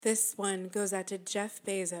This one goes out to Jeff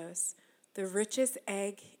Bezos, the richest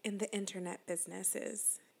egg in the internet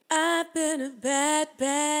businesses. I've been a bad,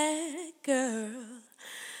 bad girl.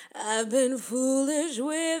 I've been foolish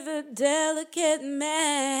with a delicate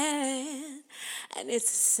man. And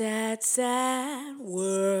it's a sad, sad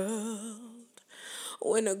world.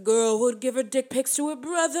 When a girl would give her dick pics to her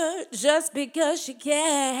brother just because she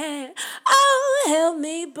can. Oh, help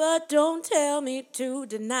me, but don't tell me to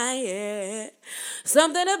deny it.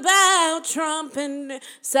 Something about Trump and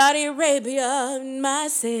Saudi Arabia in my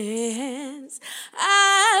sins.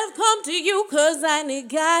 I've come to you because I need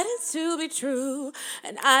guidance to be true.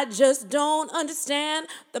 And I just don't understand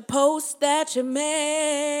the post that you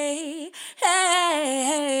made.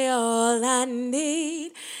 Hey, all I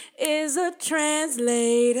need is a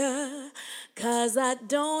translator, 'cause I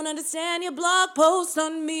don't understand your blog post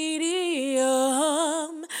on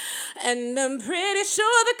Medium. And I'm pretty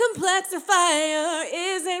sure the complexifier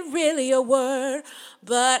isn't really a word,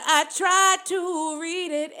 but I tried to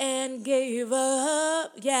read it and gave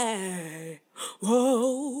up. Yeah.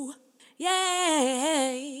 Whoa.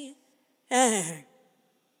 Yay. Hey.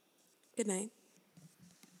 Good night.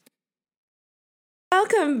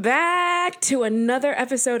 Welcome back to another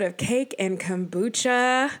episode of Cake and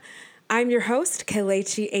Kombucha. I'm your host,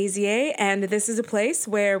 Kelechi Azie, and this is a place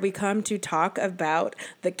where we come to talk about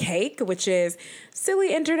the cake, which is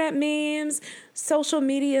silly internet memes, social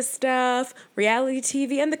media stuff, reality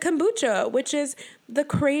TV, and the kombucha, which is the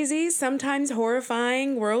crazy, sometimes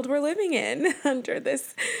horrifying world we're living in under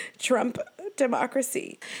this Trump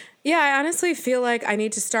democracy. Yeah, I honestly feel like I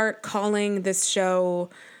need to start calling this show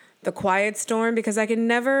The Quiet Storm, because I can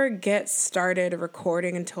never get started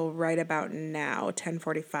recording until right about now,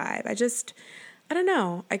 10:45. I don't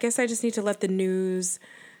know. I guess I just need to let the news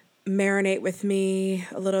marinate with me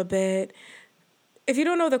a little bit. If you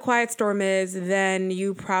don't know what The Quiet Storm is, then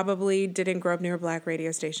you probably didn't grow up near a black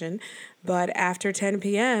radio station. But after 10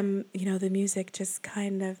 p.m., the music just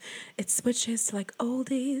it switches to like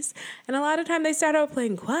oldies. And a lot of time they start out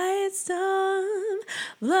playing Quiet Storm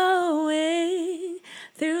blowing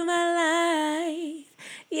through my life.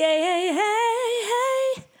 Yeah,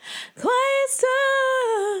 hey, Quiet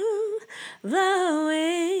Storm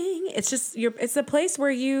blowing. It's a place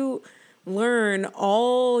where you learn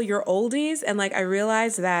all your oldies. And I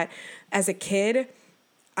realized that as a kid,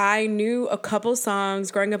 I knew a couple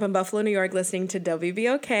songs growing up in Buffalo, New York, listening to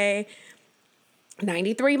WBOK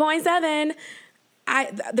 93.7.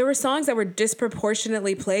 There were songs that were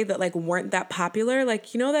disproportionately played that weren't that popular.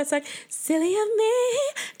 That's silly of me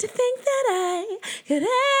to think that I could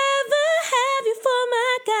ever have you for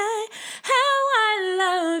my guy. How I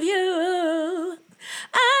love you.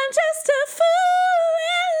 I'm just a fool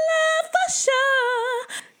in love for sure.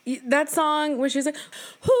 That song where she's like,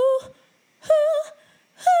 who,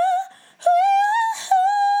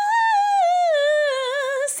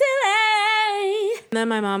 silly. And then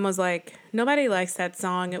my mom was like, nobody likes that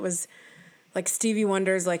song. It was like Stevie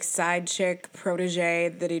Wonder's side chick protege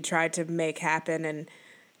that he tried to make happen and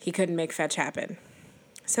he couldn't make fetch happen.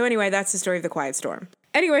 So anyway, that's the story of The Quiet Storm.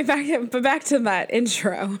 Anyway, back to that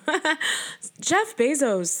intro. Jeff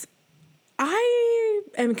Bezos, I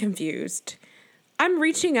am confused. I'm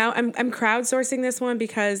reaching out. I'm crowdsourcing this one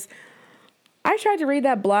because I tried to read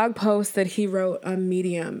that blog post that he wrote on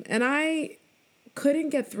Medium, and I couldn't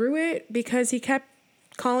get through it because he kept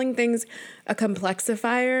calling things a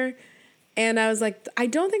complexifier. And I was like, I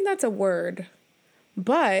don't think that's a word,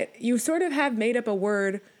 but you sort of have made up a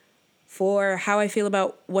word for how I feel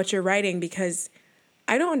about what you're writing because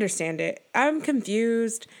I don't understand it. I'm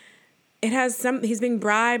confused. He's being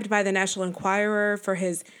bribed by the National Enquirer for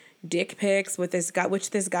his dick pics with this guy, which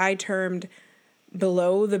this guy termed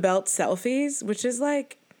below the belt selfies, which is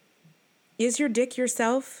is your dick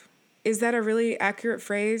yourself? Is that a really accurate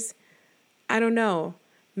phrase? I don't know.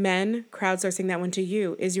 Men, crowdsourcing that one to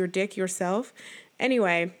you. Is your dick yourself?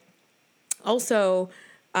 Anyway, also,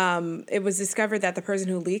 it was discovered that the person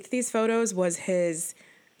who leaked these photos was his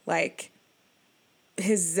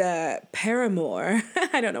paramour.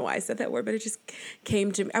 I don't know why I said that word, but it just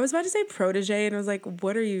came to me. I was about to say protege, and I was like,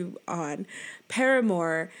 what are you on?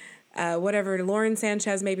 Paramour, whatever. Lauren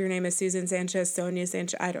Sanchez, maybe her name is Susan Sanchez, Sonia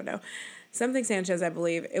Sanchez, I don't know. Something Sanchez, I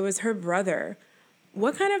believe. It was her brother.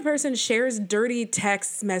 What kind of person shares dirty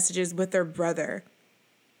text messages with their brother?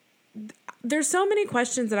 There's so many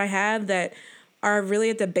questions that I have that are really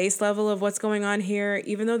at the base level of what's going on here,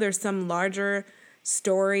 even though there's some larger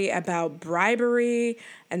story about bribery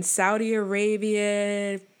and Saudi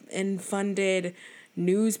Arabia and funded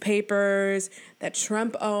newspapers that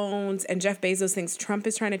Trump owns, and Jeff Bezos thinks Trump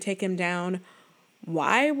is trying to take him down.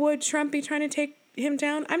 Why would Trump be trying to take him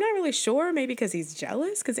down. I'm not really sure, maybe because he's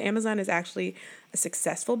jealous, because Amazon is actually a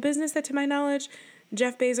successful business that, to my knowledge,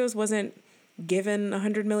 Jeff Bezos wasn't given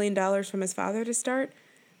 $100 million from his father to start.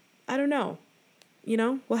 I don't know.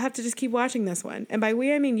 We'll have to just keep watching this one. And by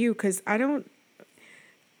we, I mean you, because I don't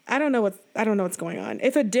know what's going on.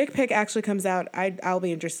 If a dick pic actually comes out, I'll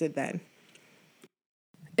be interested then.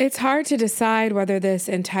 It's hard to decide whether this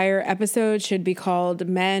entire episode should be called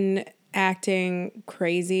Men Acting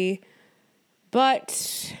Crazy,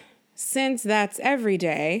 but since that's every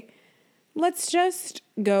day, let's just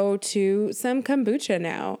go to some kombucha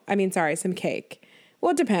now. Some cake.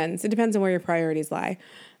 Well, it depends. It depends on where your priorities lie.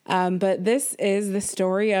 But this is the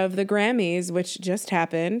story of the Grammys, which just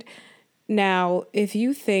happened. Now, if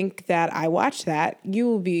you think that I watched that, you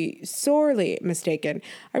will be sorely mistaken.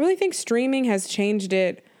 I really think streaming has changed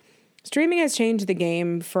the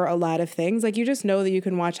game for a lot of things. Like, you just know that you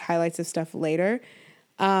can watch highlights of stuff later.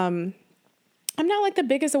 I'm not like the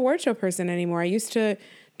biggest award show person anymore. I used to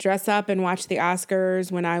dress up and watch the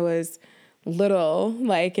Oscars when I was little,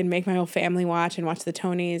 and make my whole family watch and watch the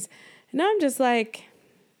Tonys. And now I'm just like,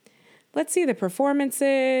 let's see the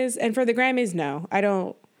performances. And for the Grammys, no,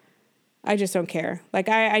 I just don't care.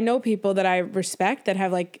 I know people that I respect that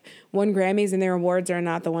have won Grammys and their awards are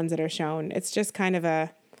not the ones that are shown. It's just kind of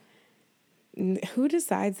who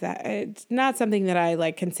decides that? It's not something that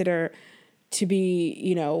I consider to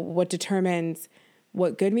be, what determines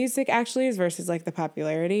what good music actually is versus the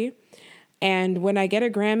popularity. And when I get a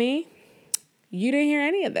Grammy, you didn't hear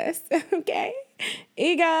any of this. Okay.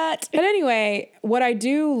 EGOT. But anyway, what I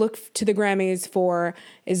do look to the Grammys for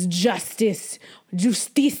is justicia.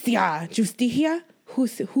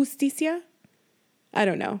 I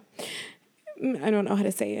don't know. I don't know how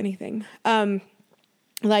to say anything.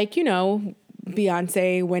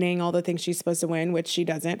 Beyonce winning all the things she's supposed to win, which she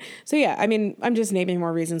doesn't. So yeah, I'm just naming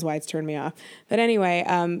more reasons why it's turned me off. But anyway,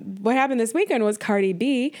 what happened this weekend was Cardi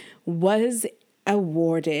B was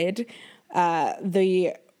awarded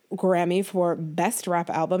the Grammy for Best Rap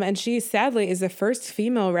Album, and she sadly is the first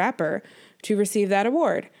female rapper to receive that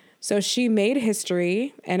award. So she made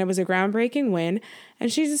history, and it was a groundbreaking win.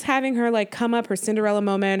 And she's just having her come up, her Cinderella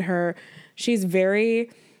moment. She's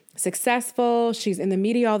very successful. She's in the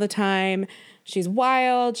media all the time. She's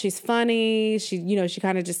wild. She's funny. She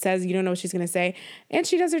kind of just says, you don't know what she's going to say. And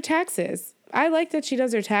she does her taxes. I like that she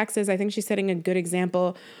does her taxes. I think she's setting a good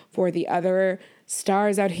example for the other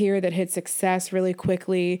stars out here that hit success really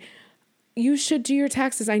quickly. You should do your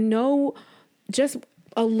taxes. I know, just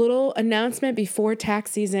a little announcement before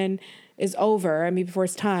tax season is over. Before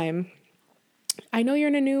it's time. I know you're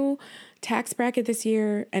in a new tax bracket this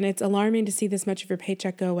year, and it's alarming to see this much of your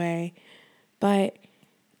paycheck go away, but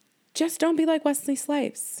just don't be like Wesley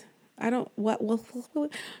Snipes.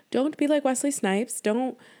 Don't be like Wesley Snipes.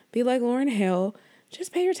 Don't be like Lauryn Hill.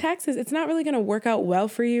 Just pay your taxes. It's not really going to work out well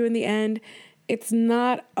for you in the end. It's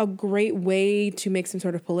not a great way to make some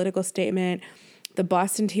sort of political statement. The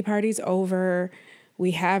Boston Tea Party's over.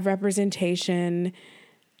 We have representation.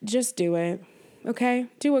 Just do it. Okay?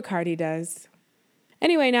 Do what Cardi does.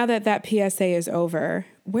 Anyway, now that PSA is over,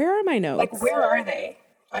 where are my notes? Where are they?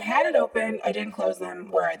 I had it open. I didn't close them.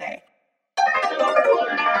 Where are they?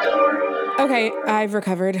 Okay, I've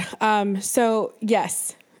recovered. So,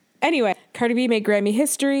 yes. Anyway, Cardi B made Grammy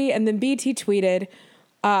history, and then BT tweeted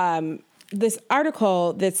this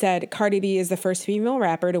article that said Cardi B is the first female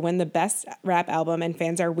rapper to win the Best Rap Album, and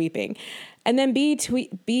fans are weeping. And then BT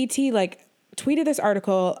tweeted this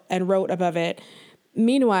article and wrote above it,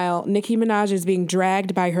 meanwhile, Nicki Minaj is being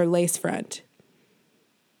dragged by her lace front.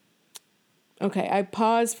 Okay, I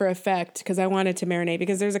paused for effect because I wanted to marinate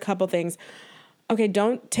because there's a couple things. Okay,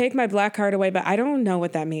 don't take my black card away, but I don't know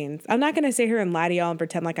what that means. I'm not going to sit here and lie to y'all and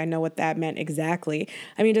pretend like I know what that meant exactly.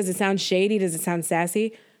 Does it sound shady? Does it sound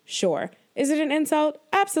sassy? Sure. Is it an insult?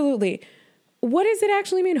 Absolutely. What does it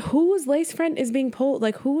actually mean? Whose lace front is being pulled?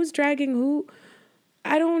 Who's dragging who?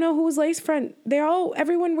 I don't know whose lace front. They all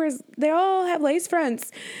have lace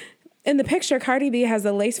fronts. In the picture, Cardi B has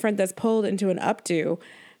a lace front that's pulled into an updo.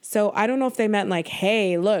 So I don't know if they meant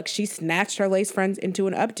hey, look, she snatched her lace front into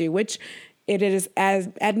an updo, which it is as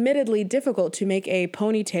admittedly difficult to make a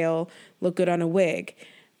ponytail look good on a wig.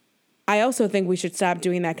 I also think we should stop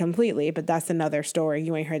doing that completely, but that's another story.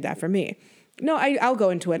 You ain't heard that from me. No, I'll go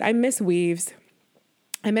into it. I miss weaves.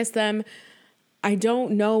 I miss them. I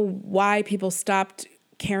don't know why people stopped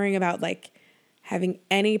caring about having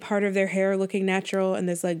any part of their hair looking natural and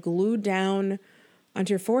this glued down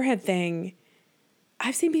onto your forehead thing.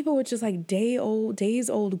 I've seen people with just days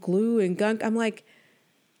old glue and gunk. I'm like,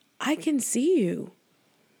 I can see you.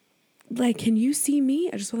 Can you see me?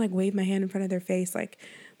 I just want to wave my hand in front of their face.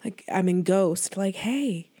 Like, I'm in Ghost. Like,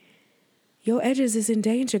 hey, your edges is in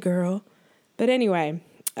danger, girl. But anyway,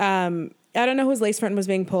 I don't know whose lace front was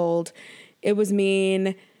being pulled. It was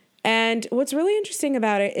mean. And what's really interesting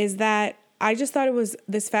about it is that I just thought it was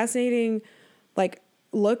this fascinating, like,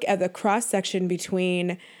 look at the cross section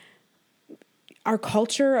between our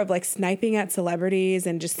culture of like sniping at celebrities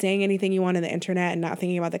and just saying anything you want on the internet and not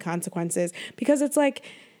thinking about the consequences. Because it's like,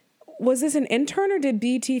 was this an intern or did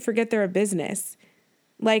BT forget they're a business?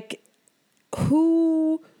 Like,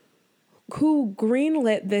 who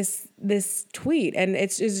greenlit this tweet? And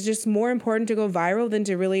it's just more important to go viral than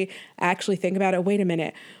to really actually think about it. Wait a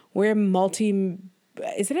minute, we're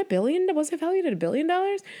is it $1 billion? Was it valued at $1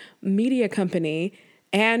 billion? Media company,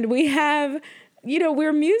 and we have,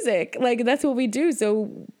 we're music. Like, that's what we do. So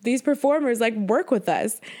these performers like work with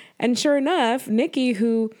us. And sure enough, Nicki,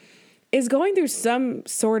 who is going through some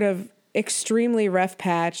sort of extremely rough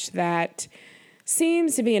patch that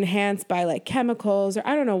seems to be enhanced by like chemicals, or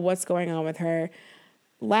I don't know what's going on with her.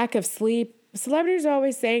 Lack of sleep. Celebrities are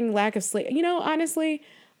always saying lack of sleep. Honestly,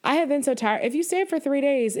 I have been so tired. If you stay up for 3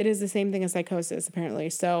 days, it is the same thing as psychosis, apparently.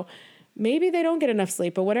 So maybe they don't get enough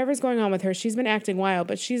sleep, but whatever's going on with her, she's been acting wild,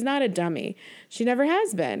 but she's not a dummy. She never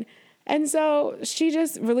has been. And so she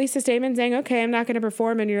just released a statement saying, okay, I'm not going to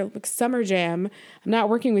perform in your summer jam. I'm not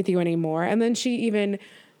working with you anymore. And then she even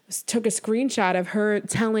took a screenshot of her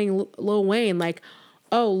telling Lil Wayne, like,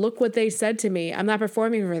 oh, look what they said to me. I'm not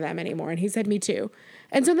performing for them anymore. And he said, me too.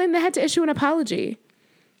 And so then they had to issue an apology.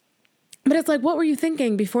 But it's like, what were you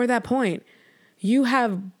thinking before that point? You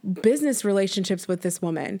have business relationships with this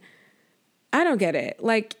woman. I don't get it.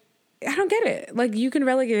 Like, I don't get it. Like, you can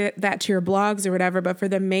relegate that to your blogs or whatever, but for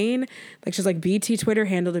the main, like, just like BT Twitter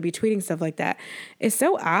handle to be tweeting stuff like that, it's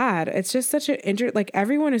so odd. It's just such like,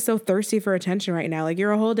 everyone is so thirsty for attention right now. Like,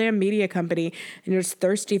 you're a whole damn media company and you're just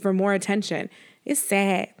thirsty for more attention. It's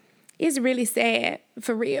sad. It's really sad,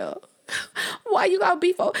 for real. Why you got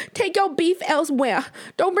beef? Take your beef elsewhere.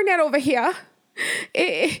 Don't bring that over here.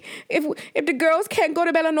 If the girls can't go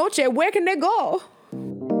to Bella Noche, where can they go?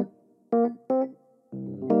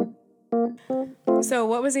 So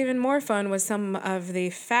what was even more fun was some of the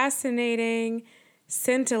fascinating,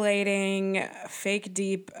 scintillating, fake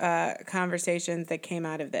deep conversations that came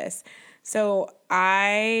out of this. So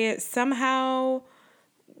I somehow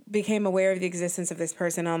became aware of the existence of this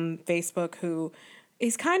person on Facebook who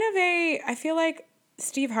is kind of I feel like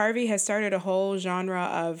Steve Harvey has started a whole genre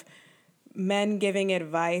of men giving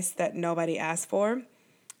advice that nobody asked for.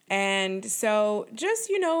 And so just,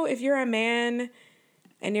 if you're a man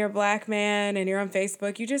and you're a black man and you're on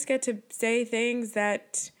Facebook, you just get to say things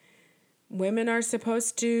that women are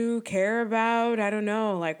supposed to care about. I don't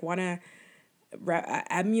know, like want to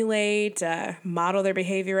emulate, model their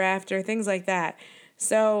behavior after, things like that.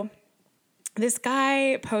 So this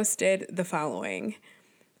guy posted the following.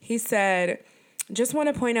 He said, just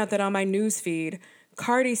want to point out that on my news feed,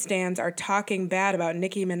 Cardi stans are talking bad about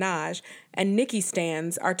Nicki Minaj and Nicki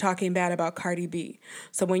stans are talking bad about Cardi B.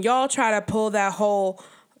 So when y'all try to pull that whole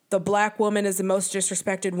the black woman is the most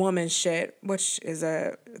disrespected woman shit, which is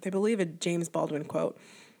they believe a James Baldwin quote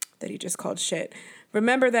that he just called shit.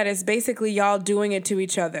 Remember that it's basically y'all doing it to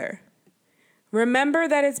each other. Remember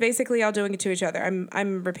that it's basically y'all doing it to each other.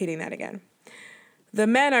 I'm repeating that again. The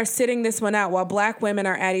men are sitting this one out while black women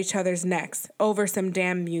are at each other's necks over some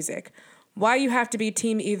damn music. Why you have to be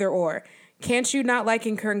team either or? Can't you not like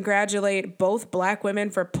and congratulate both black women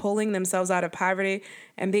for pulling themselves out of poverty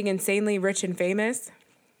and being insanely rich and famous?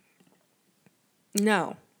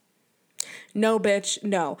 No. No, bitch,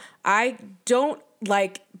 no. I don't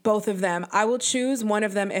like both of them. I will choose one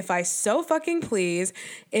of them if I so fucking please.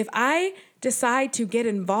 If I decide to get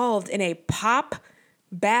involved in a pop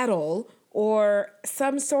battle or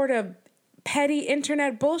some sort of petty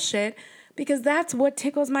internet bullshit, because that's what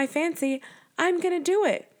tickles my fancy, I'm going to do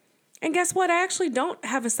it. And guess what? I actually don't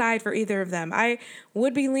have a side for either of them. I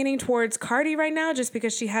would be leaning towards Cardi right now just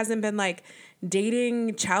because she hasn't been like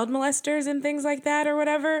dating child molesters and things like that or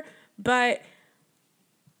whatever. But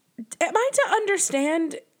am I to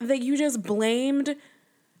understand that you just blamed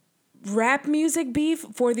rap music beef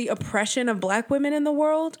for the oppression of black women in the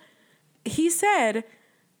world? He said,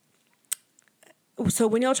 so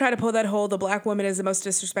when y'all try to pull that whole the black woman is the most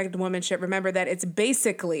disrespected woman shit, remember that it's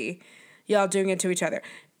basically y'all doing it to each other.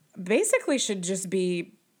 Basically should just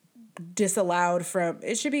be disallowed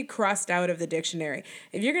it should be crossed out of the dictionary.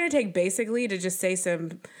 If you're going to take basically to just say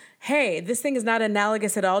hey, this thing is not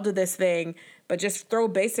analogous at all to this thing, but just throw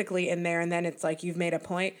basically in there and then it's like you've made a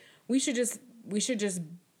point, we should just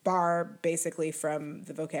bar basically from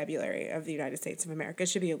the vocabulary of the United States of America. It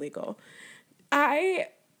should be illegal.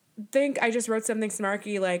 think I just wrote something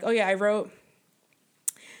snarky like, oh yeah,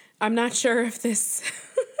 I'm not sure if this,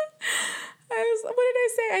 what did I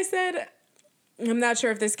say? I said, I'm not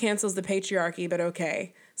sure if this cancels the patriarchy, but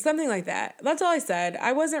okay. Something like that. That's all I said.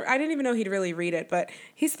 I didn't even know he'd really read it, but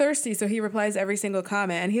he's thirsty, so he replies every single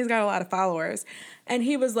comment, and he's got a lot of followers. And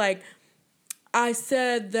he was like, I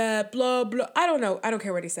said that blah, blah. I don't know. I don't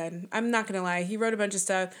care what he said. I'm not going to lie. He wrote a bunch of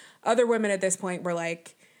stuff. Other women at this point were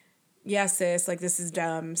like, yeah, sis, like, this is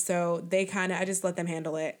dumb. So I just let them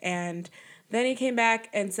handle it. And then he came back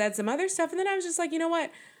and said some other stuff, and then I was just like, you know what?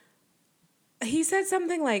 He said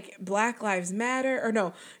something like Black Lives Matter, or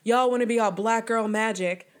no, y'all want to be all black girl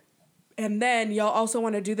magic. And then y'all also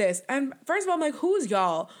want to do this. And first of all, I'm like, who's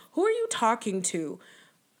y'all? Who are you talking to?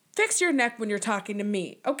 Fix your neck when you're talking to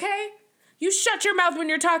me, okay? You shut your mouth when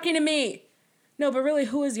you're talking to me. No, but really,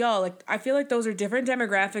 who is y'all? Like, I feel like those are different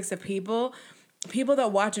demographics of people. People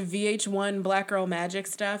that watch VH1 Black Girl Magic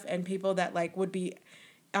stuff and people that, like, would be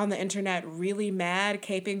on the internet really mad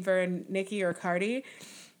caping for Nicki or Cardi.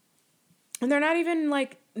 And they're not even,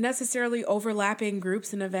 like, necessarily overlapping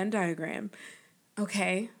groups in a Venn diagram.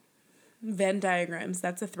 Okay? Venn diagrams.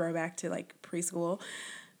 That's a throwback to like preschool.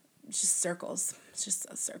 It's just circles. It's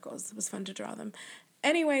just circles. It was fun to draw them.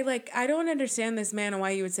 Anyway, like, I don't understand this man and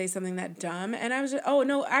why you would say something that dumb. And I was just, oh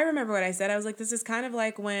no, I remember what I said. I was like, this is kind of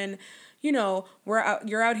like when, you know,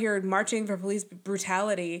 you're out here marching for police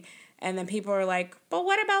brutality, and then people are like, but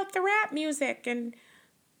what about the rap music and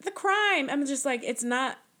the crime? I'm just like, it's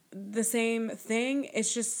not the same thing.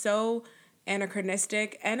 It's just so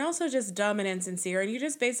anachronistic and also just dumb and insincere, and you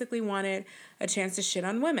just basically wanted a chance to shit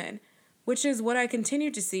on women, which is what I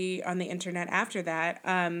continued to see on the internet after that.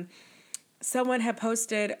 Someone had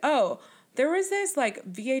posted, oh, there was this like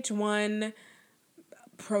VH1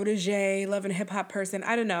 protege, Love and Hip Hop person,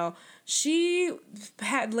 I don't know, she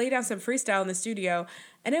had laid down some freestyle in the studio,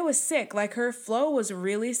 and it was sick. Like, her flow was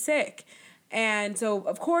really sick. And so,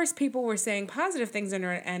 of course, people were saying positive things in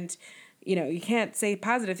her, and you know, you can't say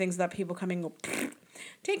positive things without people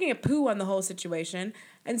taking a poo on the whole situation.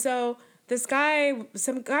 And so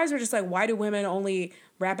some guys were just like, why do women only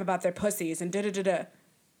rap about their pussies and da-da-da-da?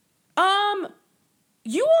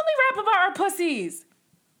 You only rap about our pussies.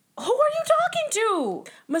 Who are you talking to?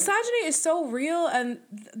 Misogyny is so real, and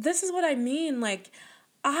this is what I mean. Like,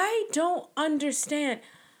 I don't understand.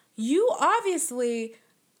 You obviously,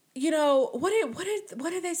 you know, what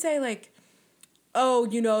did they say? Like, oh,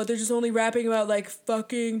 you know, they're just only rapping about, like,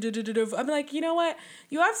 fucking da-da-da-da. I'm like, you know what?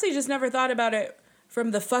 You obviously just never thought about it from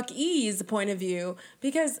the fuck-ease point of view,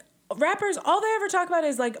 because rappers, all they ever talk about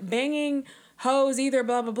is, like, banging hoes either,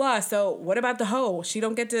 blah, blah, blah. So what about the hoe? She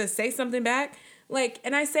don't get to say something back? Like,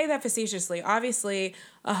 and I say that facetiously. Obviously,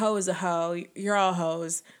 a hoe is a hoe. You're all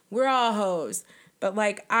hoes. We're all hoes. But,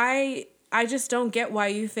 like, I just don't get why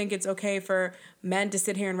you think it's okay for men to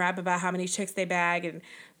sit here and rap about how many chicks they bag and,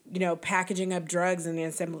 you know, packaging up drugs in the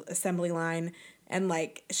assembly line and,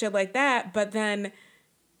 like, shit like that. But then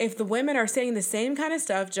if the women are saying the same kind of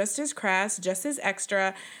stuff, just as crass, just as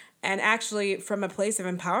extra, and actually from a place of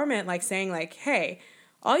empowerment, like saying, like, hey,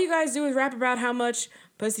 all you guys do is rap about how much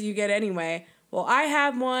pussy you get anyway. Well, I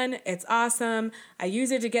have one. It's awesome. I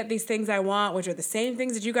use it to get these things I want, which are the same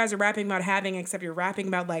things that you guys are rapping about having, except you're rapping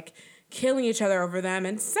about, like, killing each other over them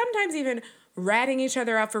and sometimes even ratting each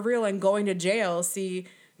other out for real and going to jail. See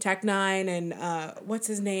Tech-9 and what's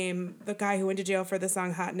his name? The guy who went to jail for the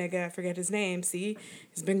song Hot Nigga. I forget his name. See?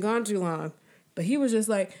 He's been gone too long. But he was just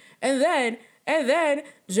like, and then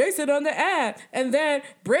Jason on the app, and then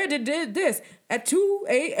Brandon did this at 2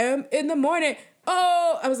 a.m. in the morning.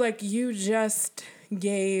 Oh, I was like, you just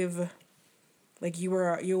gave, like, you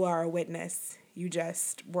are a witness. You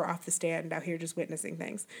just were off the stand out here just witnessing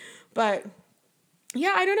things. But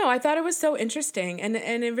yeah, I don't know. I thought it was so interesting, and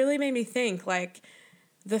it really made me think, like,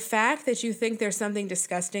 the fact that you think there's something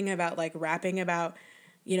disgusting about, like, rapping about,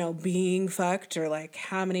 you know, being fucked or, like,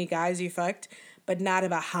 how many guys you fucked, but not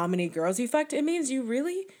about how many girls you fucked, it means you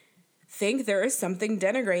really think there is something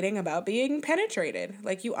denigrating about being penetrated.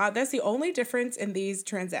 Like, that's the only difference in these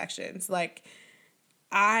transactions. Like,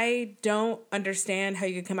 I don't understand how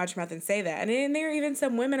you could come out your mouth and say that. And there are even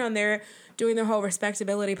some women on there doing their whole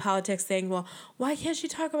respectability politics saying, well, why can't she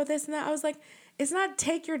talk about this and that? I was like, it's not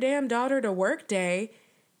take your damn daughter to work day.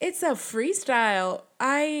 It's a freestyle.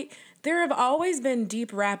 There have always been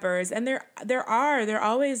deep rappers, and there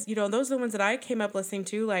always, you know, those are the ones that I came up listening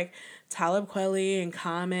to, like Talib Kweli and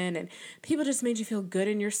Common, and people just made you feel good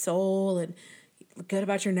in your soul and good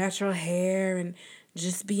about your natural hair and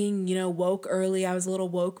just being, woke early. I was a little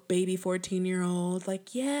woke baby 14-year-old.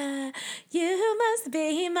 Like, yeah, you must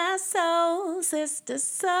be my soul sister.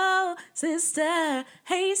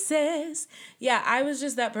 Hey, sis. Yeah, I was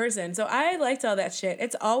just that person. So I liked all that shit.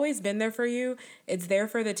 It's always been there for you. It's there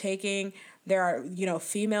for the taking. There are,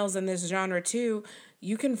 females in this genre too.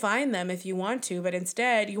 You can find them if you want to, but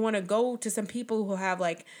instead you want to go to some people who have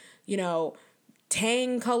like,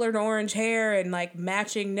 tang colored orange hair and like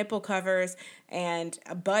matching nipple covers and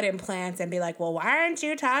butt implants and be like, well, why aren't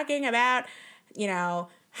you talking about,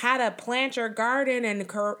 how to plant your garden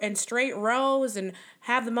and straight rows and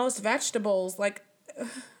have the most vegetables? Like,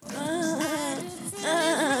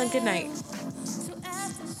 good night.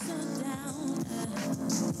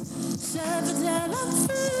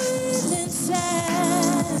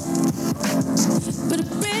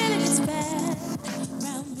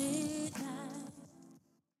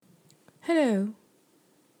 Hello,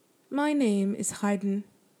 my name is Hayden,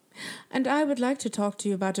 and I would like to talk to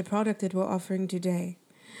you about a product that we're offering today.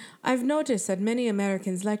 I've noticed that many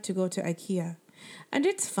Americans like to go to IKEA, and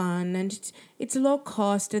it's fun, and it's low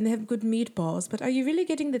cost, and they have good meatballs, but are you really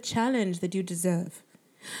getting the challenge that you deserve?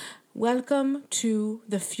 Welcome to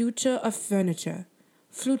the future of furniture,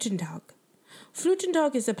 Flutentag.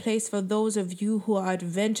 Flutentag is a place for those of you who are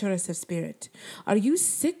adventurous of spirit. Are you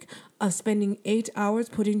sick of spending 8 hours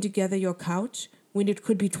putting together your couch when it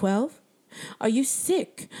could be 12? Are you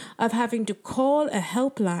sick of having to call a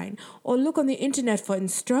helpline or look on the internet for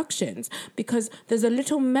instructions because there's a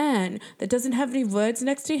little man that doesn't have any words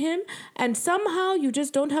next to him and somehow you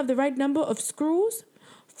just don't have the right number of screws?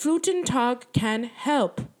 Flutentag can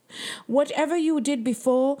help. Whatever you did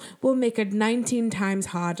before will make it 19 times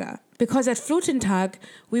harder. Because at Flutentag,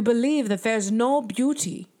 we believe that there's no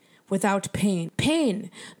beauty without pain. Pain,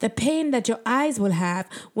 the pain that your eyes will have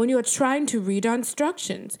when you're trying to read our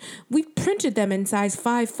instructions. We printed them in size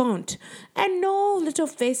 5 font. And no little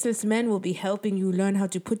faceless men will be helping you learn how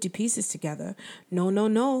to put the pieces together.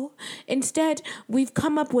 No. Instead, we've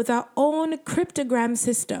come up with our own cryptogram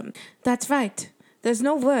system. That's right. There's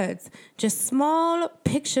no words, just small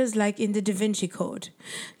pictures like in the Da Vinci Code.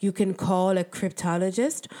 You can call a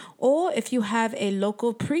cryptologist, or if you have a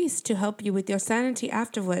local priest to help you with your sanity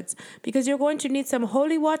afterwards, because you're going to need some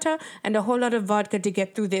holy water and a whole lot of vodka to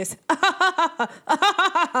get through this.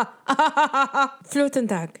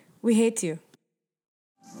 Flutentag, we hate you.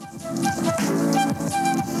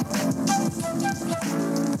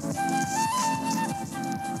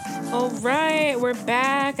 All right, we're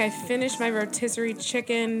back. I finished my rotisserie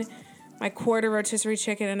chicken, my quarter rotisserie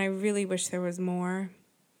chicken, and I really wish there was more.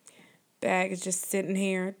 Bag is just sitting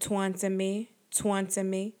here, taunting me,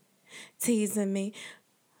 teasing me.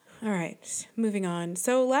 All right, moving on.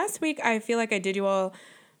 So last week, I feel like I did you all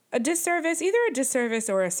a disservice, either a disservice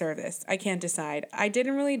or a service. I can't decide. I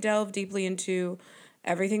didn't really delve deeply into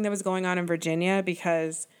everything that was going on in Virginia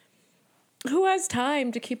because who has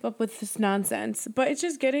time to keep up with this nonsense? But it's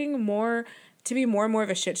just getting more to be more and more of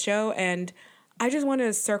a shit show. And I just want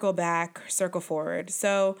to circle forward.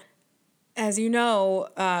 So, as you know,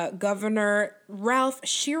 Governor Ralph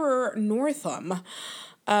Shearer Northam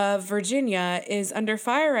of Virginia is under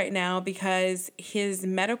fire right now because his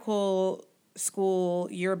medical school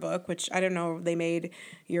yearbook, which I don't know, they made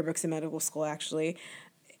yearbooks in medical school actually,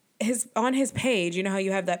 on his page, you know how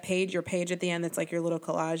you have that page, your page at the end that's like your little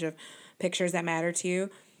collage of pictures that matter to you.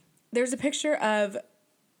 There's a picture of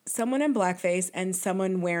someone in blackface and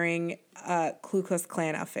someone wearing a Ku Klux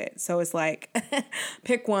Klan outfit. So it's like,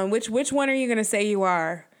 pick one. Which one are you going to say you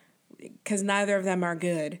are? Because neither of them are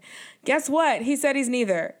good. Guess what? He said he's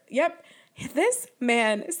neither. Yep. This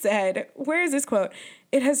man said, where is this quote?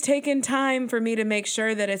 It has taken time for me to make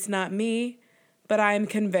sure that it's not me, but I am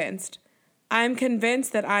convinced. I'm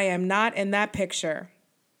convinced that I am not in that picture.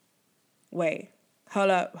 Wait. Hold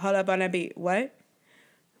up on a beat. What?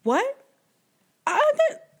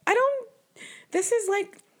 This is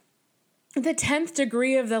like the 10th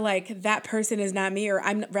degree of the like, that person is not me, or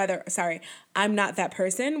I'm not that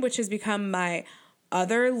person, which has become my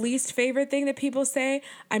other least favorite thing that people say.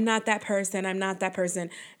 I'm not that person.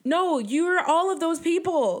 No, you're all of those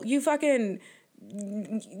people. You fucking,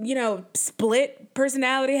 split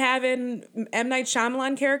personality having M. Night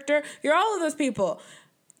Shyamalan character. You're all of those people.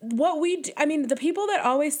 The people that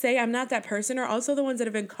always say I'm not that person are also the ones that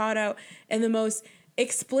have been caught out in the most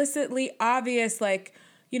explicitly obvious, like,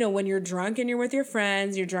 when you're drunk and you're with your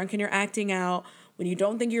friends, you're drunk and you're acting out, when you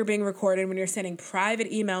don't think you're being recorded, when you're sending private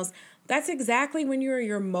emails. That's exactly when you're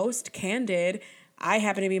your most candid. I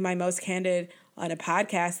happen to be my most candid on a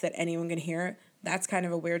podcast that anyone can hear. That's kind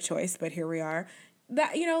of a weird choice, but here we are.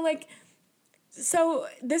 That, So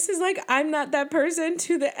this is like, I'm not that person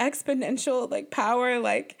to the exponential like power.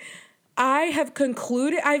 Like I've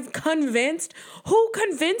convinced, who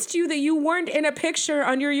convinced you that you weren't in a picture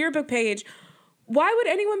on your yearbook page? Why would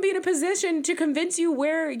anyone be in a position to convince you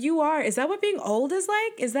where you are? Is that what being old is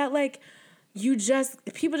like? Is that like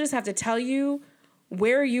people just have to tell you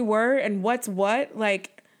where you were and what's what?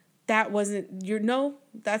 Like that wasn't no,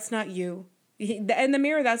 that's not you. In the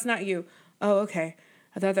mirror, that's not you. Oh, okay.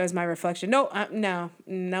 I thought that was my reflection. No, no.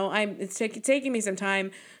 It's taking me some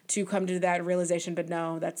time to come to that realization, but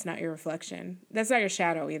no, that's not your reflection. That's not your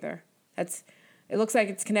shadow either. It looks like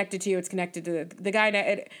it's connected to you. It's connected to the guy.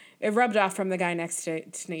 It rubbed off from the guy next to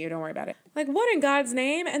you. Don't worry about it. Like, what in God's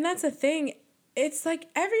name? And that's the thing. It's like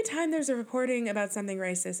every time there's a reporting about something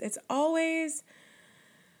racist, it's always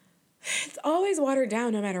watered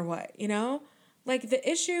down no matter what, you know? Like, the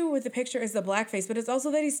issue with the picture is the blackface, but it's also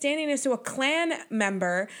that he's standing next to a Klan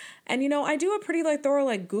member. And, you know, I do a pretty, like, thorough,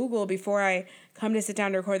 like, Google before I come to sit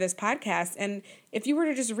down to record this podcast. And if you were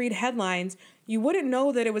to just read headlines, you wouldn't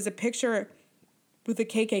know that it was a picture with the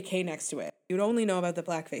KKK next to it. You'd only know about the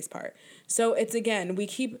blackface part. So it's, again, we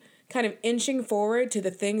keep kind of inching forward to the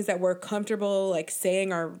things that we're comfortable, like,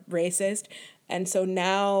 saying are racist. And so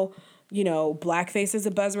now, you know, blackface is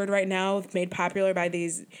a buzzword right now, made popular by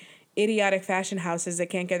these idiotic fashion houses that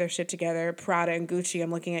can't get their shit together. Prada and Gucci, I'm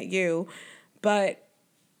looking at you. But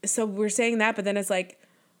so we're saying that, but then it's like,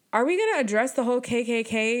 are we going to address the whole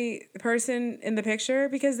KKK person in the picture?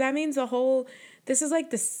 Because that means this is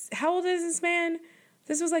like this, how old is this man?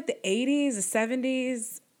 This was like the 80s, the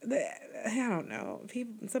 70s. I don't know.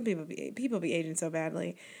 Some people be aging so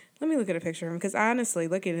badly. Let me look at a picture of him, because honestly,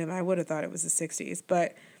 looking at him, I would have thought it was the 60s,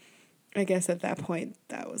 but I guess at that point,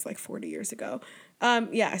 that was like 40 years ago.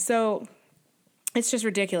 Yeah, so it's just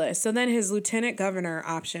ridiculous. So then his lieutenant governor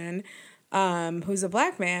option, who's a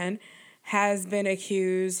black man, has been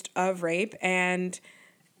accused of rape. And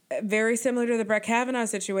very similar to the Brett Kavanaugh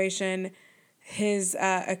situation, his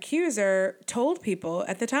accuser told people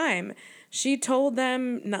at the time, she told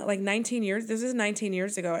them not like 19 years, this is 19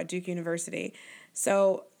 years ago at Duke University.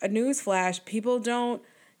 So a news flash, people don't,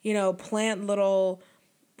 you know, plant little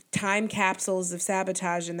time capsules of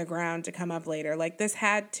sabotage in the ground to come up later. Like, this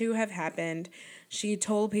had to have happened. She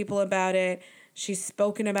told people about it. She's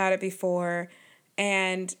spoken about it before.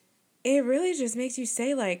 And it really just makes you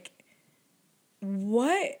say, like,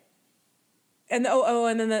 what? And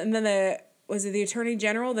then the was it the Attorney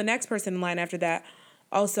General? The next person in line after that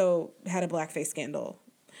also had a blackface scandal.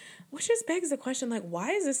 Which just begs the question, like, why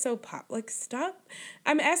is this so like, stop.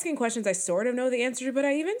 I'm asking questions I sort of know the answer to, but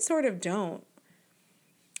I even sort of don't.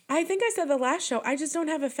 I think I said the last show, I just don't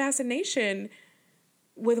have a fascination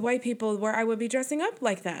with white people where I would be dressing up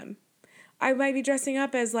like them. I might be dressing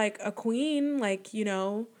up as, like, a queen, like, you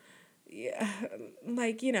know,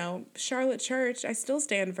 Charlotte Church. I still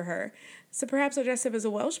stand for her. So perhaps I'll dress up as a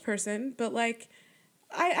Welsh person, but, like,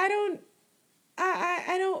 I don't,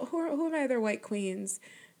 who are my other white queens?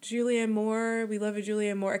 Julianne Moore, we love a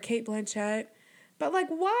Julianne Moore, a Cate Blanchett. But, like,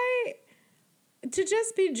 why to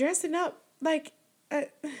just be dressing up, like,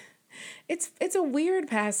 it's a weird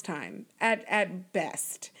pastime at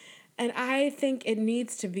best, and I think it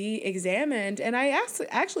needs to be examined. And I actually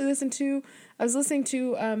I was listening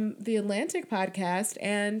to the Atlantic podcast,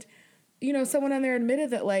 and you know, someone on there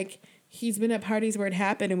admitted that, like, he's been at parties where it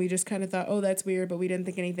happened and we just kind of thought, oh, that's weird, but we didn't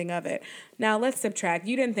think anything of it. Now let's subtract.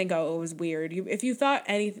 You didn't think, oh, it was weird. If you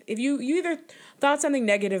either thought something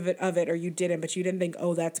negative of it or you didn't, but you didn't think,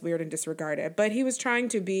 oh, that's weird, and disregard it. But he was trying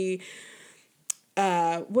to be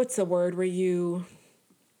what's the word where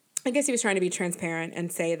I guess he was trying to be transparent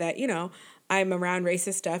and say that, you know, I'm around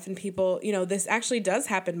racist stuff and people, you know, this actually does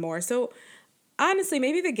happen more. So honestly,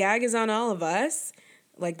 maybe the gag is on all of us,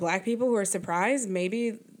 like black people who are surprised.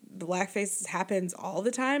 Maybe the blackface happens all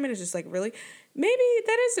the time and it's just like, really? Maybe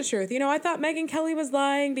that is the truth. You know, I thought Megyn Kelly was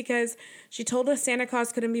lying because she told us Santa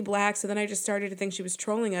Claus couldn't be black. So then I just started to think she was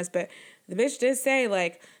trolling us. But the bitch did say,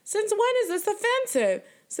 like, since when is this offensive?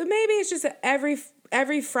 So maybe it's just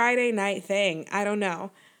every Friday night thing. I don't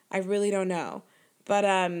know. I really don't know. But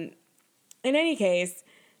in any case,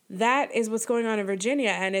 that is what's going on in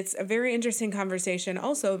Virginia. And it's a very interesting conversation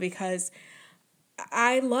also because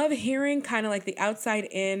I love hearing kind of like the outside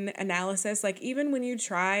in analysis. Like, even when you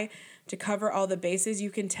try to cover all the bases,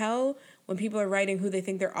 you can tell when people are writing who they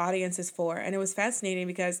think their audience is for. And it was fascinating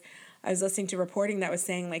because I was listening to reporting that was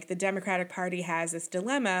saying, like, the Democratic Party has this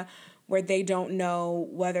dilemma where they don't know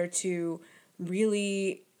whether to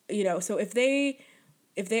really, you know, so if they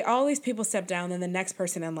all these people step down, then the next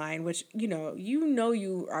person in line, which, you know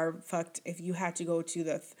you are fucked if you had to go to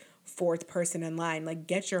the fourth person in line. Like,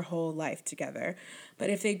 get your whole life together. But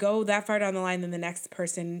if they go that far down the line, then the next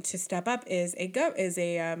person to step up is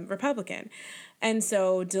a Republican. And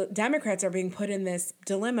so Democrats are being put in this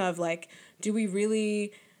dilemma of like, do we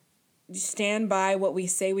really stand by what we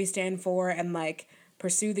say we stand for and like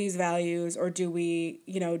pursue these values, or do we,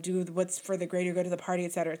 do what's for the greater good of the party,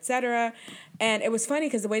 et cetera, et cetera. And it was funny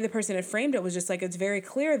because the way the person had framed it was just like, it's very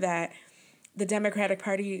clear that the Democratic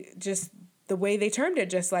Party, just the way they termed it,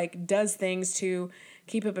 just like does things to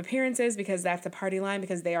keep up appearances because that's the party line,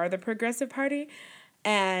 because they are the progressive party,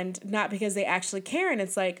 and not because they actually care. And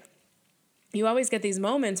it's like, you always get these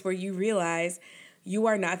moments where you realize you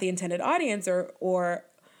are not the intended audience, or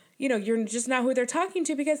you're just not who they're talking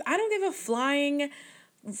to, because I don't give a flying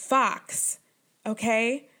fox,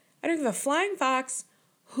 okay? I don't give a flying fox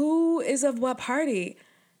who is of what party.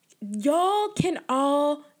 Y'all can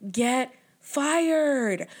all get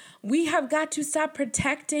fired. We have got to stop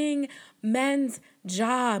protecting men's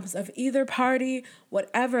jobs of either party,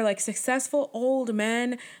 whatever, like successful old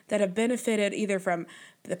men that have benefited either from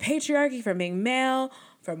the patriarchy, from being male,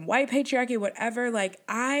 from white patriarchy, whatever. Like,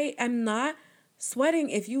 I am not sweating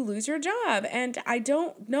if you lose your job. And I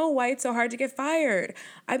don't know why it's so hard to get fired.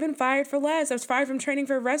 I've been fired for less. I was fired from training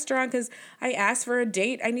for a restaurant because I asked for a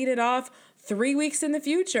date. I needed off 3 weeks in the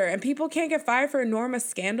future. And people can't get fired for enormous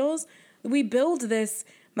scandals. We build this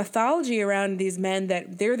mythology around these men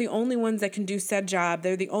that they're the only ones that can do said job.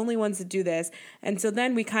 They're the only ones that do this. And so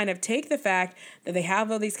then we kind of take the fact that they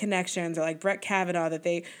have all these connections, or like Brett Kavanaugh, that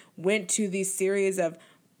they went to these series of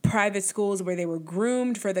private schools where they were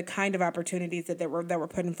groomed for the kind of opportunities that were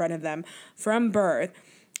put in front of them from birth.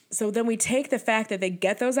 So then we take the fact that they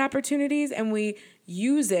get those opportunities and we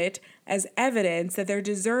use it as evidence that they're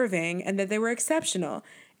deserving and that they were exceptional.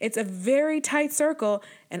 It's a very tight circle,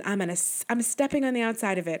 and I'm stepping on the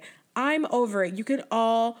outside of it. I'm over it. You can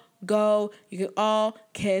all go. You can all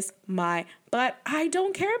kiss my butt. I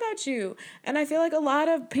don't care about you. And I feel like a lot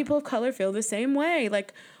of people of color feel the same way.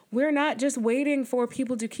 Like, we're not just waiting for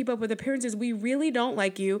people to keep up with appearances. We really don't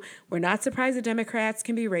like you. We're not surprised that Democrats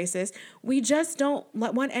can be racist. We just don't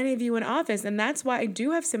want any of you in office. And that's why I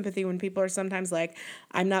do have sympathy when people are sometimes like,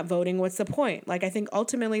 I'm not voting. What's the point? Like, I think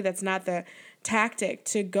ultimately that's not the tactic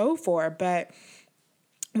to go for. But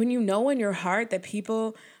when you know in your heart that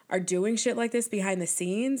people are doing shit like this behind the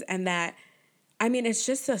scenes, and that, I mean, it's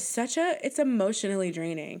just it's emotionally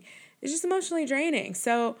draining. It's just emotionally draining.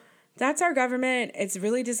 So that's our government. It's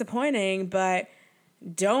really disappointing, but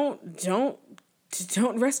don't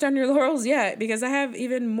rest on your laurels yet, because I have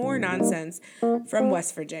even more nonsense from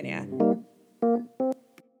West Virginia.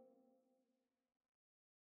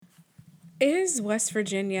 Is West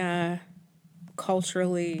Virginia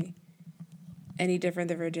culturally any different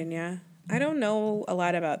than Virginia? I don't know a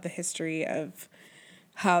lot about the history of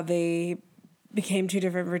how they became two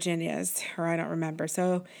different Virginias, or I don't remember.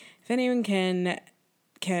 So if anyone can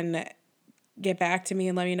get back to me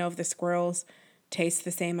and let me know if the squirrels taste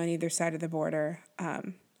the same on either side of the border.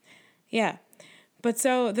 Yeah. But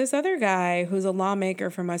so this other guy who's a lawmaker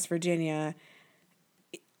from West Virginia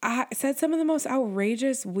said some of the most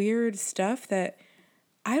outrageous, weird stuff that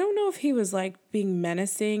I don't know if he was like being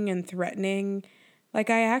menacing and threatening. Like,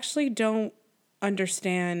 I actually don't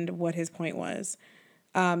understand what his point was.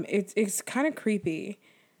 It's kind of creepy,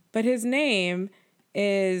 but his name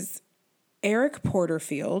is Eric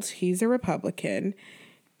Porterfield. He's a Republican.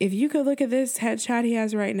 If you could look at this headshot he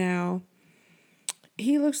has right now,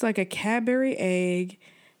 he looks like a Cadbury egg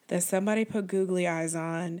that somebody put googly eyes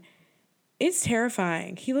on. It's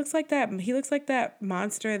terrifying. He looks like that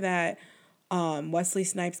monster that Wesley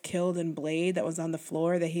Snipes killed in Blade, that was on the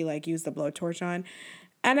floor that he like used the blowtorch on.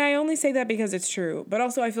 And I only say that because it's true, but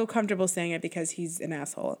also I feel comfortable saying it because he's an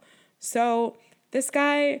asshole. So this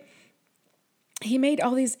guy, he made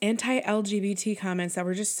all these anti-LGBT comments that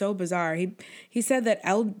were just so bizarre. He said that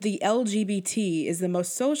the LGBT is the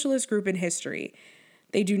most socialist group in history.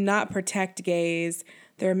 They do not protect gays.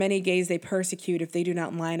 There are many gays they persecute if they do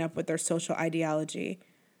not line up with their social ideology.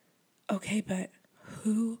 Okay, but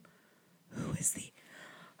who's the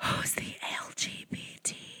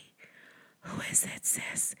LGBT? Who is it,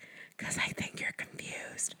 sis? Because I think you're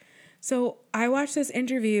confused. So I watched this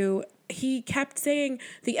interview. He kept saying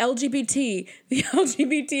the LGBT.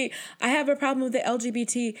 I have a problem with the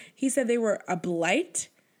LGBT. He said they were a blight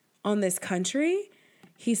on this country.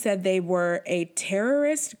 He said they were a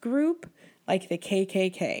terrorist group like the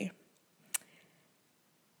KKK.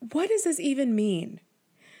 What does this even mean?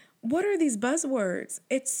 What are these buzzwords?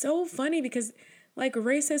 It's so funny because like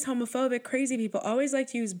racist, homophobic, crazy people always like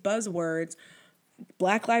to use buzzwords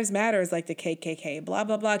Black Lives Matter is like the KKK, blah,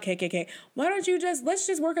 blah, blah, KKK. Why don't you let's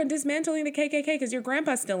just work on dismantling the KKK because your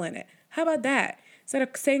grandpa's still in it. How about that? Instead of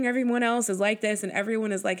saying everyone else is like this and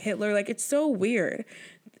everyone is like Hitler, like it's so weird.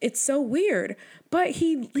 It's so weird. But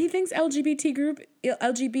he thinks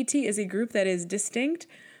LGBT is a group that is distinct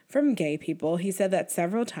from gay people. He said that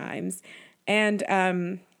several times.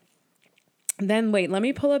 And then wait, let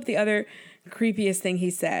me pull up the other creepiest thing he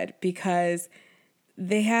said, because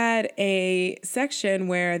they had a section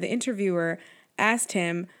where the interviewer asked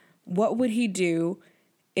him what would he do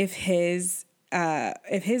if his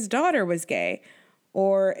daughter was gay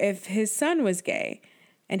or if his son was gay.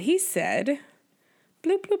 And he said,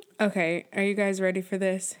 bloop, bloop. Okay, are you guys ready for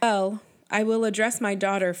this? Well, I will address my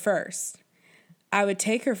daughter first. I would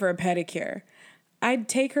take her for a pedicure. I'd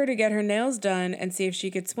take her to get her nails done and see if she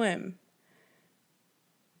could swim.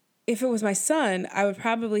 If it was my son, I would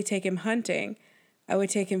probably take him hunting. I would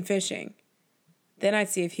take him fishing. Then I'd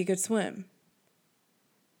see if he could swim.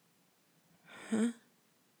 Huh?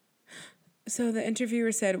 So the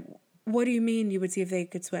interviewer said, what do you mean you would see if they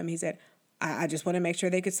could swim? He said, I just want to make sure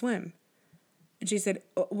they could swim. And she said,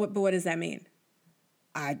 but what does that mean?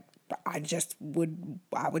 I would just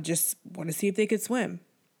want to see if they could swim.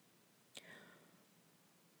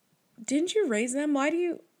 Didn't you raise them?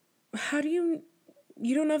 You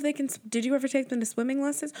don't know if they can, did you ever take them to swimming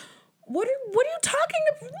lessons? What are you talking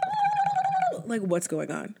about? Like, what's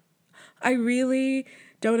going on? I really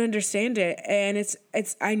don't understand it. And it's,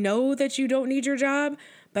 I know that you don't need your job,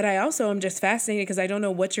 but I also am just fascinated because I don't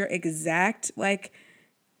know what your exact, like,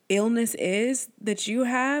 illness is that you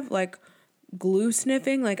have, like glue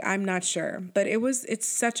sniffing. Like, I'm not sure, but it's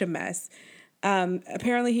such a mess.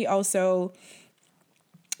 Apparently he also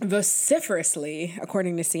vociferously,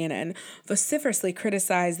 according to CNN,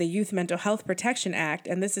 criticized the Youth Mental Health Protection Act.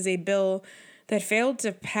 And this is a bill that failed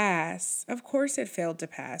to pass. Of course it failed to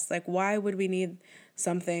pass. Like, why would we need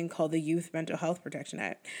something called the Youth Mental Health Protection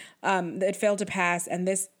Act? It failed to pass. And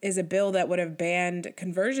this is a bill that would have banned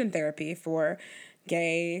conversion therapy for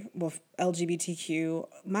gay, LGBTQ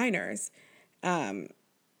minors. And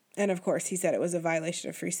of course, he said it was a violation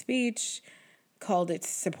of free speech, called its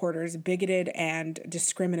supporters bigoted and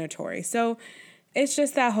discriminatory. So it's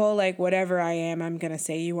just that whole, like, whatever I am, I'm going to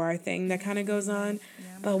say you are thing that kind of goes on.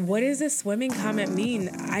 But what does this swimming comment mean?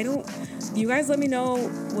 You guys let me know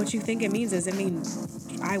what you think it means. Does it mean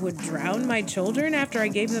I would drown my children after I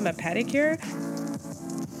gave them a pedicure?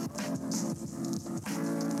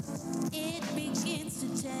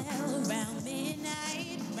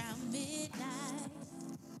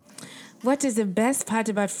 What is the best part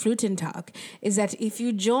about Flute and Talk is that if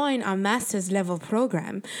you join our master's level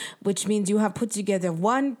program, which means you have put together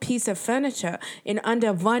one piece of furniture in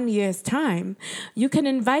under 1 year's time, you can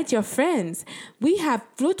invite your friends. We have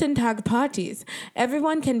Flute and Talk parties.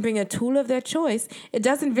 Everyone can bring a tool of their choice. It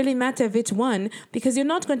doesn't really matter which one, because you're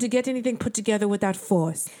not going to get anything put together without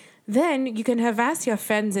force. Then you can harass your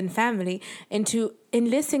friends and family into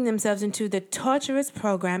enlisting themselves into the torturous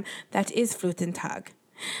program that is Flute and Talk.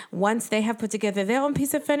 Once they have put together their own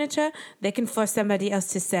piece of furniture, they can force somebody else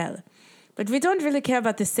to sell. But we don't really care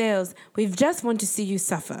about the sales. We just want to see you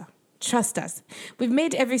suffer. Trust us. We've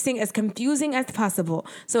made everything as confusing as possible.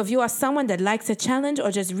 So if you are someone that likes a challenge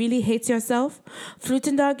or just really hates yourself, Flute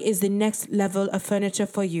and Dog is the next level of furniture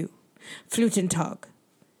for you. Flute and Dog.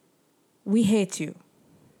 We hate you.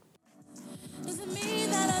 Does it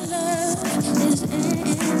mean that our love is ending?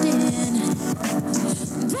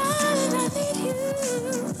 Darling, I need you.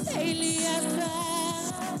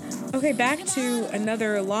 Okay, back to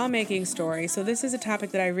another lawmaking story. So this is a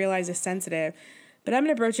topic that I realize is sensitive, but I'm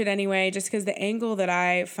going to broach it anyway, just because the angle that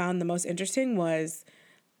I found the most interesting was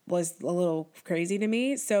a little crazy to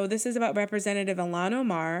me. So this is about Representative Ilhan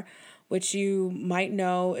Omar, which you might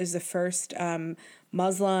know is the first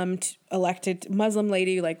Muslim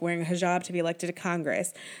lady, like wearing a hijab, to be elected to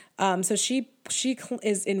Congress. So she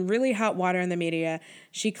is in really hot water in the media.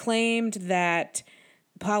 She claimed that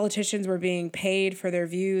politicians were being paid for their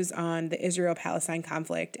views on the Israel-Palestine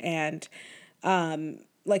conflict. And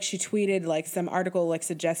she tweeted like some article like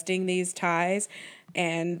suggesting these ties.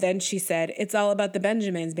 And then she said, it's all about the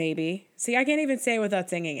Benjamins, baby. See, I can't even say it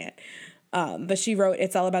without singing it. But she wrote,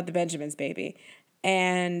 it's all about the Benjamins, baby.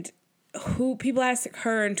 And people asked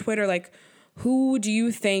her on Twitter, like, who do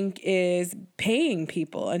you think is paying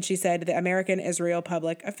people? And she said the American Israel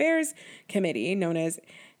Public Affairs Committee, known as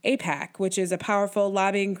AIPAC, which is a powerful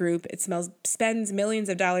lobbying group. It spends millions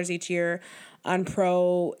of dollars each year on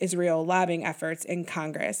pro-Israel lobbying efforts in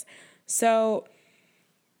Congress. So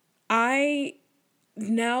people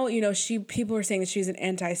were saying that she's an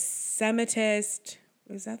anti-Semitist.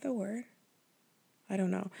 Is that the word? I don't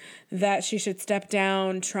know, that she should step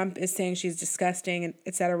down. Trump is saying she's disgusting, and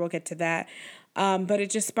et cetera. We'll get to that. But it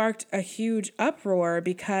just sparked a huge uproar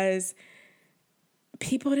because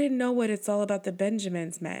people didn't know what It's All About the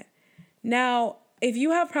Benjamins meant. Now, if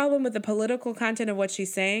you have a problem with the political content of what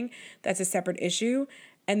she's saying, that's a separate issue.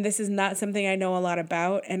 And this is not something I know a lot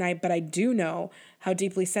about, but I do know how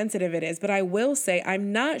deeply sensitive it is. But I will say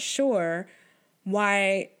I'm not sure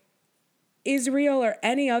why Israel or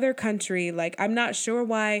any other country, like, I'm not sure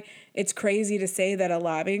why it's crazy to say that a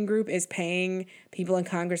lobbying group is paying people in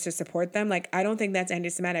Congress to support them. Like, I don't think that's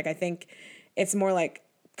anti-Semitic. I think it's more like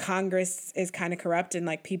Congress is kind of corrupt, and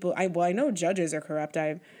like people, I know judges are corrupt.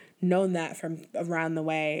 I've known that from around the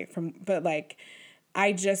way but like,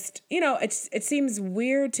 I just, it seems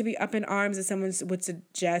weird to be up in arms if someone would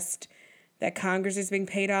suggest that Congress is being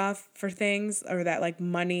paid off for things, or that like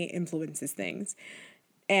money influences things.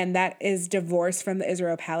 And that is divorced from the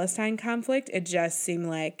Israel-Palestine conflict. It just seemed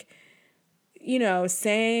like,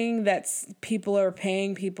 saying that people are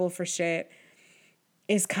paying people for shit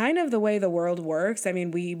is kind of the way the world works. I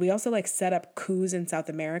mean, we also like set up coups in South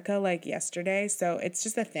America like yesterday. So it's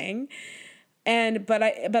just a thing. But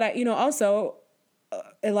I also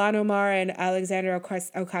Ilhan Omar and Alexandria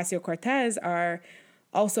Ocasio-Cortez are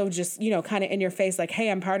also just, kind of in your face, like, hey,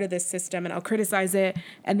 I'm part of this system and I'll criticize it.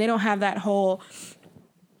 And they don't have that whole,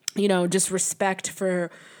 just respect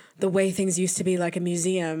for the way things used to be, like a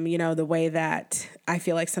museum, the way that I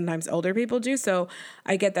feel like sometimes older people do. So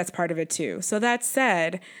I get that's part of it too. So that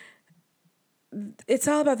said, It's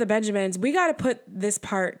All About the Benjamins. We got to put this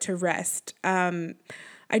part to rest. I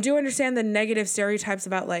do understand the negative stereotypes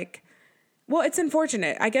about it's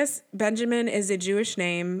unfortunate. I guess Benjamin is a Jewish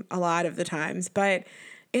name a lot of the times, but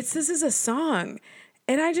this is a song.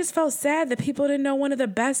 And I just felt sad that people didn't know one of the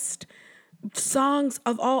best songs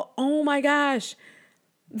of all. Oh my gosh.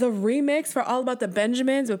 The remix for All About the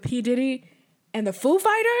Benjamins with P. Diddy and the Foo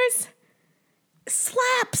Fighters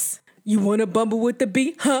slaps. You wanna bumble with the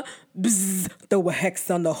beat, huh? Bzzz, throw a hex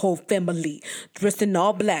on the whole family. Dressed in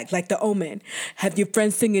all black like the Omen. Have your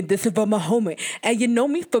friends singing this about my homie. And you know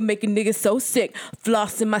me for making niggas so sick.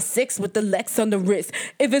 Flossing my six with the Lex on the wrist.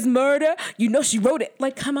 If it's murder, you know she wrote it.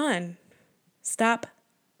 Like, come on. Stop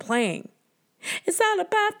playing. It's all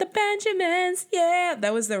about the Benjamins, yeah.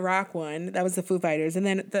 That was the rock one. That was the Foo Fighters. And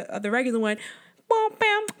then the regular one, bam,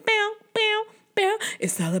 bam, bam, bam, bam.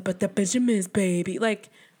 It's all about the Benjamins, baby. Like,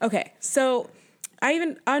 okay, so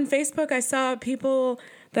on Facebook, I saw people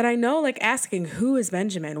that I know like asking, who is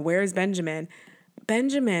Benjamin? Where is Benjamin?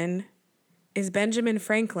 Benjamin is Benjamin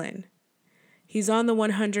Franklin. He's on the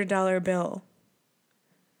 $100 bill.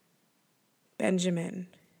 Benjamin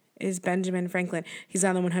is Benjamin Franklin. He's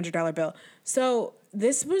on the $100 bill. So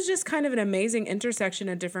this was just kind of an amazing intersection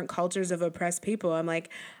of different cultures of oppressed people. I'm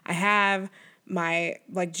like, I have my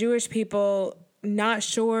Jewish people not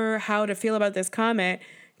sure how to feel about this comment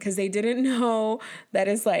because they didn't know that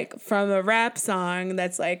it's from a rap song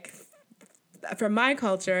that's from my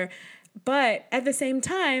culture. But at the same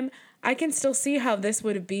time, I can still see how this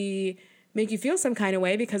would make you feel some kind of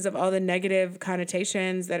way because of all the negative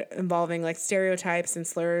connotations that involving stereotypes and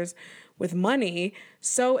slurs with money.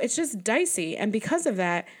 So it's just dicey. And because of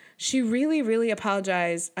that, she really, really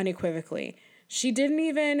apologized unequivocally. She didn't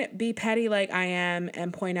even be petty like I am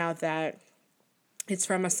and point out that it's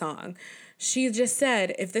from a song. She just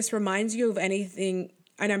said, if this reminds you of anything,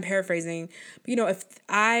 and I'm paraphrasing, but, if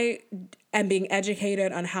I am being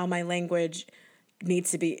educated on how my language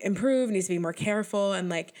needs to be improved, needs to be more careful,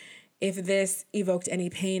 and if this evoked any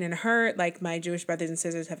pain and hurt, my Jewish brothers and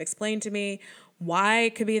sisters have explained to me why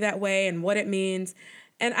it could be that way and what it means.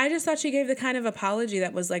 And I just thought she gave the kind of apology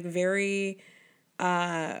that was very,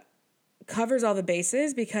 covers all the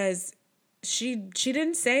bases because she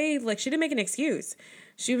didn't say, she didn't make an excuse.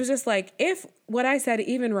 She was just if what I said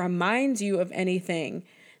even reminds you of anything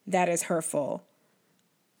that is hurtful,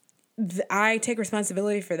 I take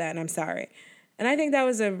responsibility for that and I'm sorry. And I think that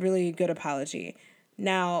was a really good apology.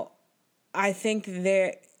 Now, I think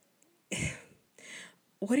that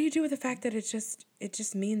what do you do with the fact that it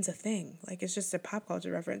just means a thing? It's just a pop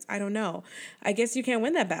culture reference. I don't know. I guess you can't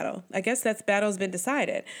win that battle. I guess that battle's been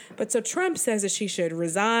decided. But so Trump says that she should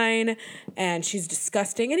resign and she's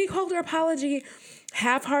disgusting. And he called her apology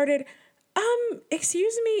half-hearted.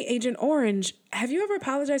 Excuse me, Agent Orange, have you ever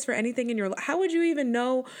apologized for anything in your life? How would you even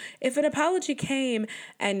know if an apology came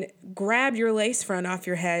and grabbed your lace front off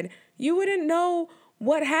your head? You wouldn't know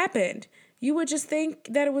what happened. You would just think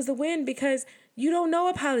that it was a win because you don't know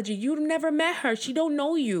apology. You've never met her. She don't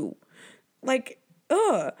know you.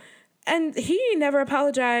 Ugh. And he never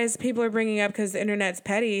apologized. People are bringing up, because the internet's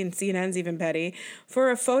petty and CNN's even petty, for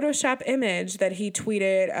a Photoshop image that he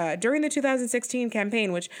tweeted during the 2016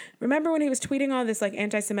 campaign, which, remember when he was tweeting all this like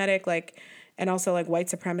anti-Semitic, like, and also like white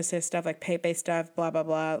supremacist stuff, like Pepe stuff, blah, blah,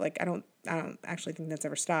 blah. Like, I don't actually think that's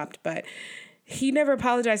ever stopped, but he never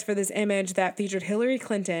apologized for this image that featured Hillary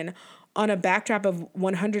Clinton on a backdrop of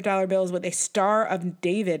 $100 bills with a Star of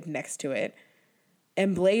David next to it,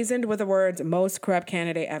 emblazoned with the words, most corrupt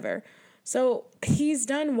candidate ever. So he's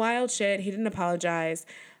done wild shit. He didn't apologize.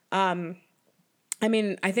 I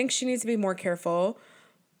mean, I think she needs to be more careful,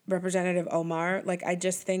 Representative Omar. Like, I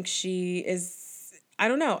just think she is, I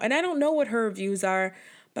don't know. And I don't know what her views are,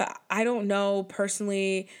 but I don't know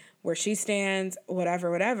personally where she stands,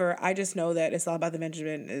 whatever. I just know that It's All About the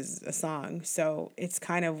Benjamin is a song. So it's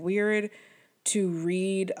kind of weird to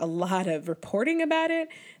read a lot of reporting about it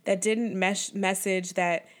that didn't message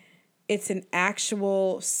that it's an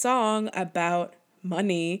actual song about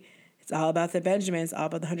money. It's all about the Benjamins, all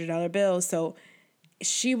about the $100 bills. So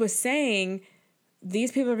she was saying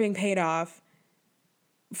these people are being paid off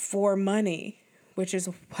for money, which is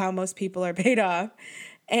how most people are paid off.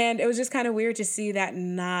 And it was just kind of weird to see that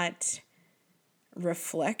not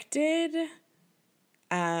reflected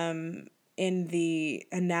in the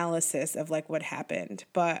analysis of like what happened.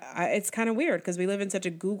 But it's kind of weird because we live in such a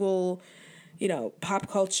Google, pop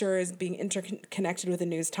culture is being interconnected with the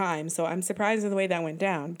News Times. So I'm surprised in the way that went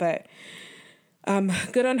down. But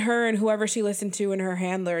good on her and whoever she listened to and her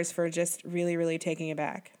handlers for just really, really taking it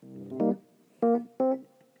back.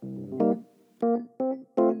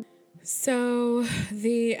 So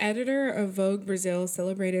the editor of Vogue Brazil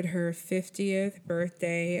celebrated her 50th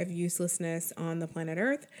birthday of uselessness on the planet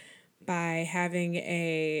Earth by having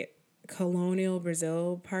a colonial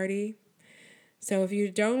Brazil party. So if you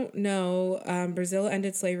don't know, Brazil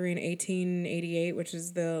ended slavery in 1888, which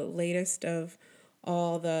is the latest of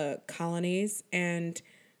all the colonies. And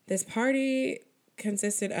this party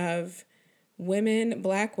consisted of women,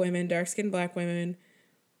 black women, dark-skinned black women,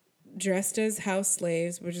 dressed as house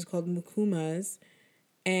slaves, which is called mukumas.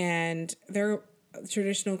 And their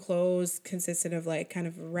traditional clothes consisted of like kind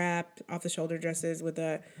of wrapped off-the-shoulder dresses with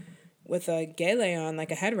a gele on, like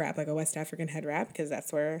a head wrap, like a West African head wrap, because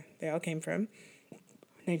that's where they all came from.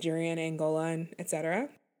 Nigerian, Angola, and etc.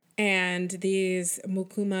 And these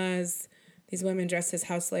mukumas, these women dressed as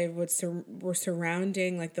house slaves, were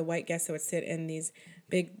surrounding like the white guests that would sit in these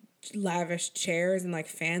big lavish chairs and like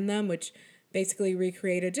fan them, which basically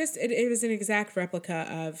recreated it was an exact replica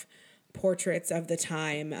of portraits of the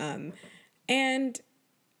time. And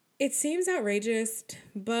it seems outrageous,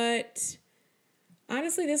 but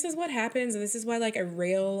honestly, this is what happens, and this is why like I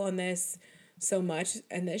rail on this so much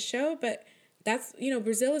in this show, but that's,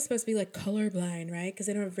 Brazil is supposed to be like colorblind, right? Because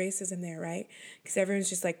they don't have racism there, right? Because everyone's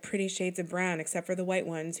just like pretty shades of brown, except for the white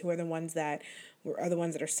ones, who are the ones that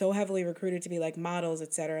are so heavily recruited to be like models,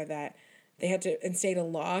 etc., that they had to instate a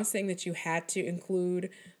law saying that you had to include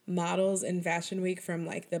models in Fashion Week from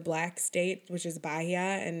like the black state, which is Bahia,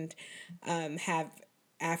 and have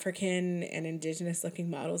African and indigenous looking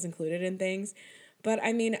models included in things. But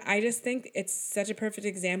I mean, I just think it's such a perfect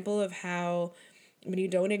example of how when you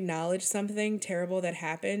don't acknowledge something terrible that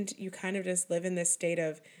happened, you kind of just live in this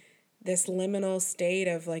liminal state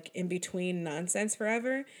of like in between nonsense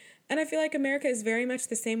forever. And I feel like America is very much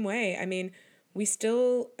the same way. I mean, we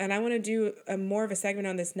still, and I want to do more of a segment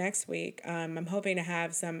on this next week. I'm hoping to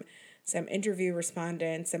have some interview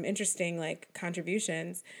respondents, some interesting like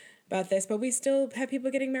contributions about this, but we still have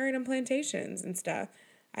people getting married on plantations and stuff.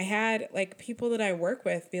 I had like people that I work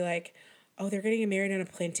with be like, oh, they're getting married on a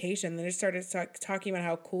plantation. Then they started talking about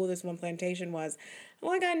how cool this one plantation was. I'm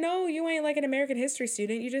like, I know you ain't like an American history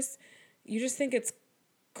student. You just think it's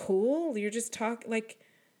cool. It's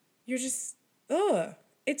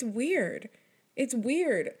weird. It's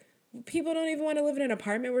weird. People don't even want to live in an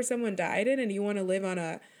apartment where someone died in, and you want to live on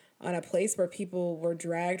a place where people were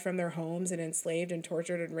dragged from their homes and enslaved and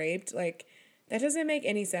tortured and raped. Like, that doesn't make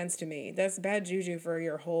any sense to me. That's bad juju for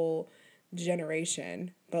your whole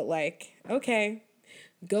generation. But like, okay,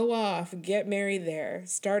 go off, get married there,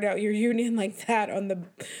 start out your union like that on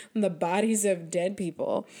the bodies of dead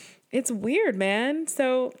people. It's weird, man.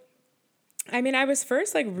 So I mean, I was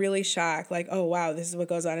first like really shocked, like, oh wow, this is what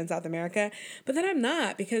goes on in South America. But then I'm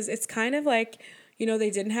not, because it's kind of like, they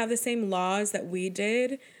didn't have the same laws that we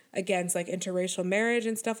did against like interracial marriage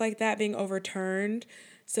and stuff like that being overturned.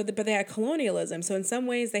 But they had colonialism. So in some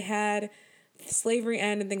ways they had slavery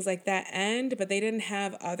end and things like that end, but they didn't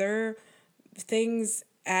have other things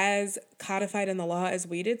as codified in the law as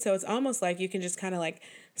we did. So it's almost like you can just kind of like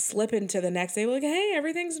slip into the next day like, hey,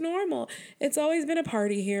 everything's normal. It's always been a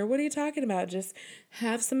party here. What are you talking about? Just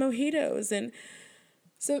have some mojitos. And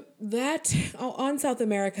so that on South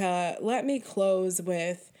America, let me close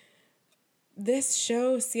with this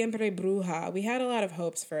show, Siempre Bruja. We had a lot of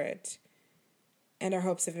hopes for it, and our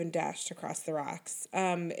hopes have been dashed across the rocks.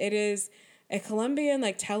 It is a Colombian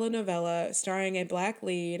like telenovela starring a black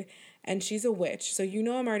lead, and she's a witch. So you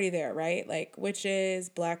know I'm already there, right? Like witches,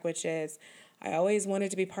 black witches. I always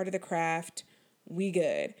wanted to be part of the craft. We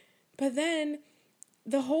good. But then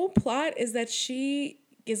the whole plot is that she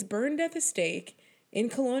is burned at the stake in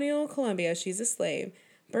colonial Colombia. She's a slave,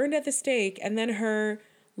 burned at the stake, and then her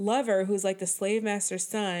lover, who's like the slave master's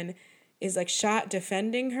son, is like shot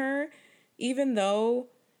defending her, even though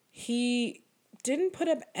he didn't put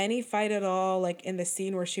up any fight at all, like in the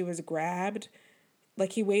scene where she was grabbed.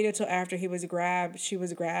 Like he waited till after she was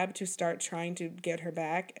grabbed to start trying to get her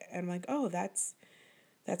back. And I'm like, oh, that's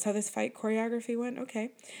how this fight choreography went.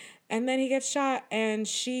 Okay. And then he gets shot, and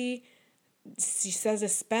she says a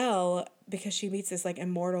spell because she meets this like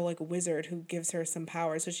immortal like wizard who gives her some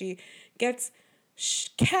power. So she gets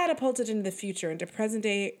catapulted into the future, into present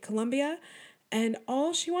day Colombia. And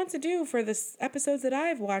all she wants to do for the episodes that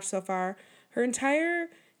I've watched so far, her entire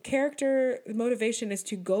character motivation is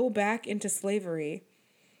to go back into slavery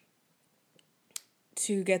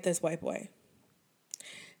to get this white boy.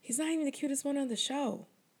 He's not even the cutest one on the show.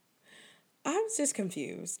 I was just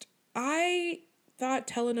confused. I thought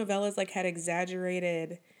telenovelas like had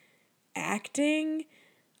exaggerated acting.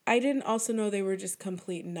 I didn't also know they were just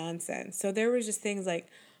complete nonsense. So there was just things like,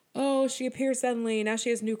 oh, she appears suddenly, now she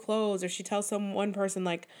has new clothes, or she tells one person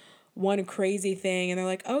like one crazy thing and they're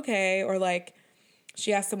like, okay, or like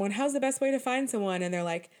she asks someone, how's the best way to find someone? And they're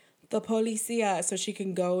like, the policia, so she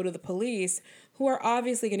can go to the police, who are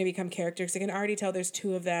obviously going to become characters. I can already tell there's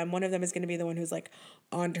two of them. One of them is going to be the one who's like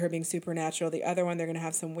on to her being supernatural. The other one, they're going to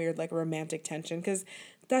have some weird like romantic tension, because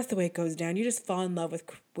that's the way it goes down. You just fall in love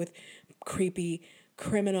with creepy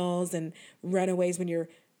criminals and runaways. When you're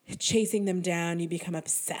chasing them down, you become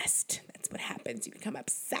obsessed. That's what happens. You become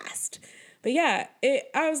obsessed. But yeah,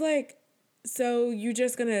 I was like, so you're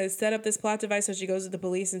just going to set up this plot device so she goes to the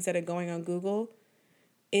police instead of going on Google?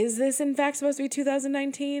 Is this in fact supposed to be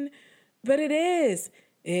 2019? But it is.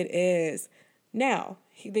 It is. Now,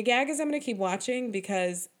 the gag is I'm going to keep watching,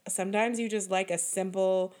 because sometimes you just like a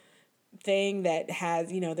simple thing that has,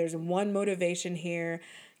 there's one motivation here.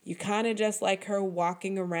 You kind of just like her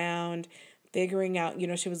walking around, figuring out,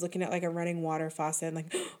 she was looking at like a running water faucet and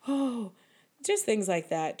like, oh, just things like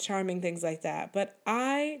that, charming things like that. But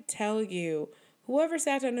I tell you, whoever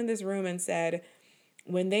sat down in this room and said,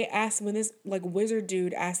 when this like wizard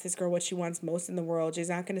dude asked this girl what she wants most in the world, she's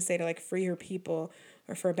not going to say to like free her people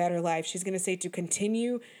or for a better life. She's going to say to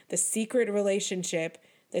continue the secret relationship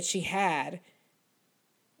that she had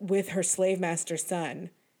with her slave master son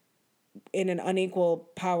in an unequal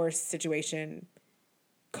power situation,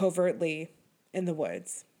 covertly in the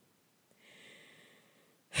woods.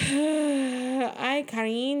 Ay,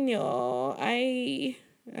 cariño. I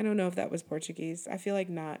don't know if that was Portuguese. I feel like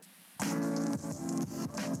not.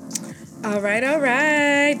 All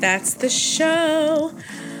right. That's the show.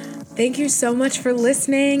 Thank you so much for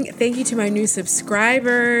listening. Thank you to my new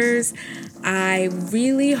subscribers. I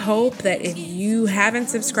really hope that if you haven't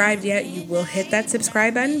subscribed yet, you will hit that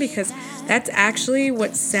subscribe button, because that's actually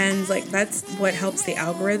what that's what helps the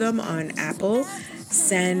algorithm on Apple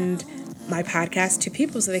send my podcast to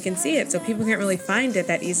people so they can see it. So people can't really find it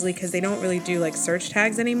that easily because they don't really do like search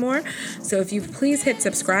tags anymore. So if you please hit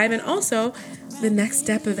subscribe, and also the next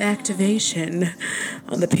step of activation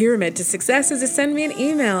on the pyramid to success is to send me an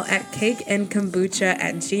email at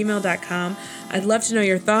cakeandkombucha@gmail.com. I'd love to know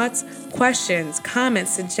your thoughts, questions,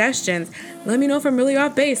 comments, suggestions. Let me know if I'm really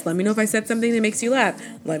off base. Let me know if I said something that makes you laugh.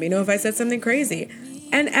 Let me know if I said something crazy.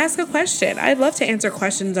 And ask a question. I'd love to answer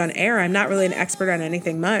questions on air. I'm not really an expert on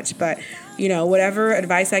anything much, but, whatever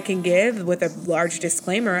advice I can give with a large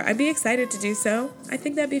disclaimer, I'd be excited to do so. I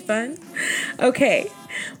think that'd be fun. Okay,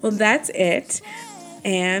 well, that's it.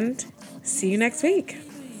 And see you next week.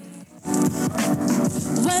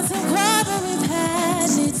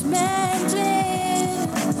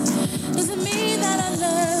 Doesn't mean that our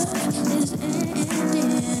love is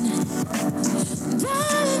ending.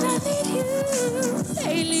 Darling, I need you.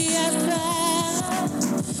 Lately I've found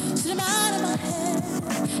that I'm out of my head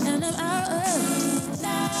and I'm out of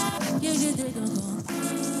now. Yeah, they gon' go.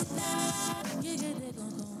 Yeah, they gon'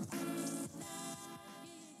 go.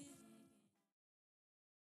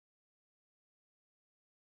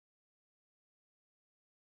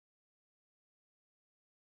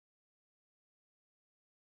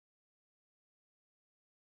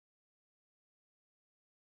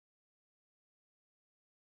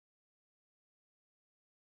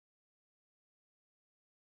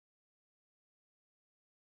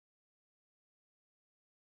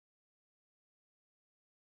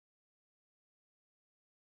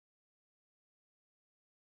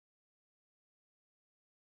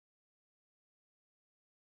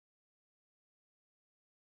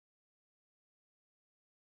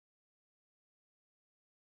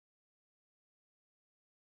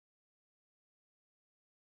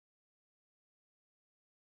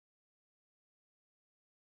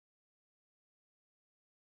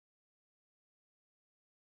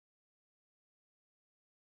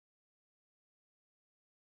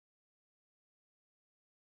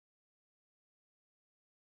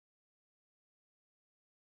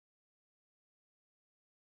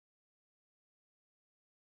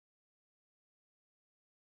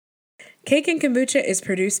 Cake and Kombucha is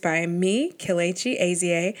produced by me, Kelechi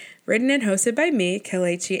Azie, written and hosted by me,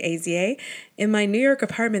 Kelechi Azie, in my New York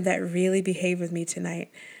apartment that really behaved with me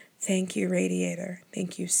tonight. Thank you, Radiator.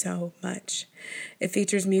 Thank you so much. It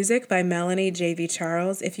features music by Melanie J.B.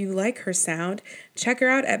 Charles. If you like her sound, check her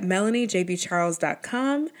out at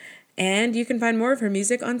melaniejbcharles.com, and you can find more of her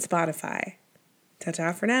music on Spotify.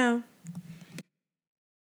 Ta-ta for now.